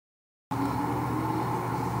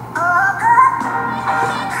Hello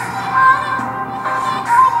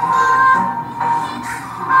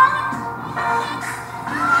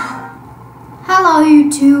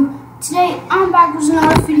YouTube, today I'm back with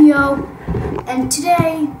another video, and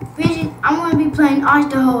today I'm going to be playing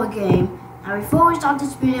Idaho game. Now before we start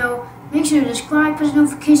this video, make sure to subscribe, press the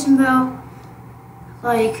notification bell.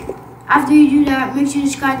 After you do that, make sure to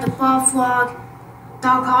subscribe to Bob Vlog,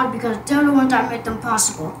 Dog Hard, because they're the ones that make them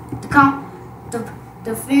possible.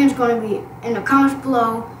 The fans going to be in the comments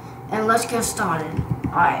below, and let's get started.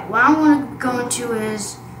 Alright, what I'm going to go into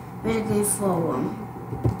is basically forum.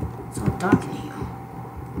 So dark in here.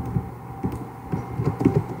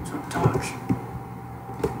 So dark.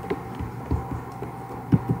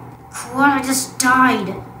 What? I just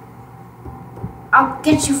died. I'll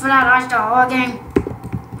get you for that Idaho game.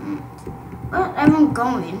 Where's everyone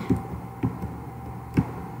going?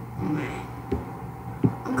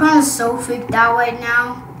 I'm kind of so freaked out right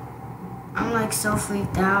now. I'm like so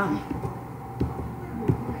freaked out.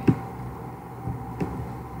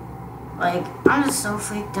 I'm just so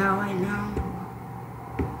freaked out right now.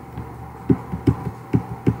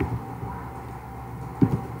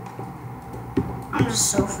 I'm just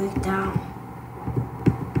so freaked out.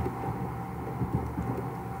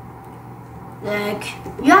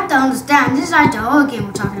 You have to understand, this is like the horror game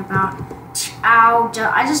we're talking about. Ow,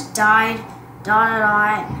 I just died.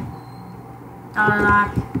 I'm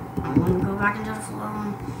gonna go back into the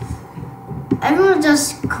floor. Everyone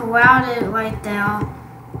just crowded right there.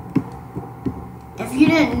 If you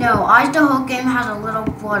didn't know, Idaho game has a little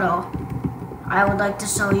brother I would like to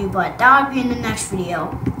show you, but that would be in the next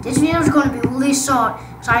video. This video is going to be really short,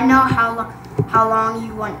 so I know how long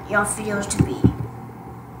you want your videos to be.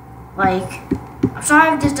 I'm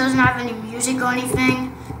sorry if this doesn't have any music or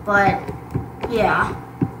anything, but yeah.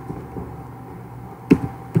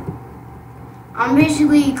 I'm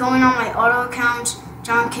basically going on my auto accounts,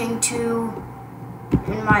 John King 2,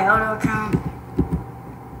 in my auto account.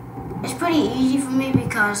 It's pretty easy for me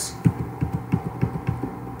because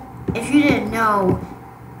if you didn't know,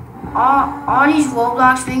 all these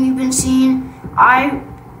Roblox things you've been seeing, I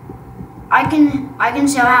can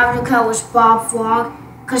say I have to credit with Bob Vlog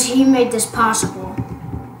because he made this possible.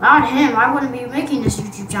 Without him, I wouldn't be making this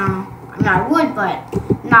YouTube channel. I mean, I would, but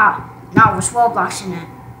not with Roblox in it.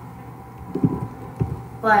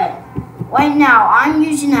 But right now, I'm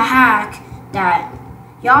using a hack that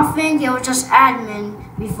y'all think it was just admin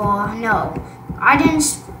before. No, I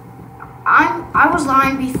didn't. I was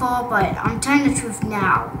lying before, but I'm telling the truth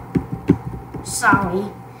now. Sorry,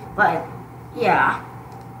 but yeah.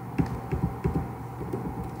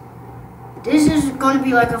 This is going to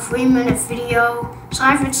be like a 3-minute video.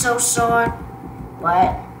 Sorry if it's so short,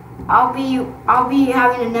 but I'll be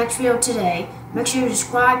having the next video today. Make sure to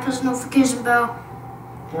subscribe, press the notification bell,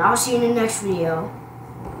 and I'll see you in the next video.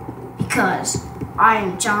 Because I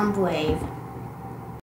am John Brave.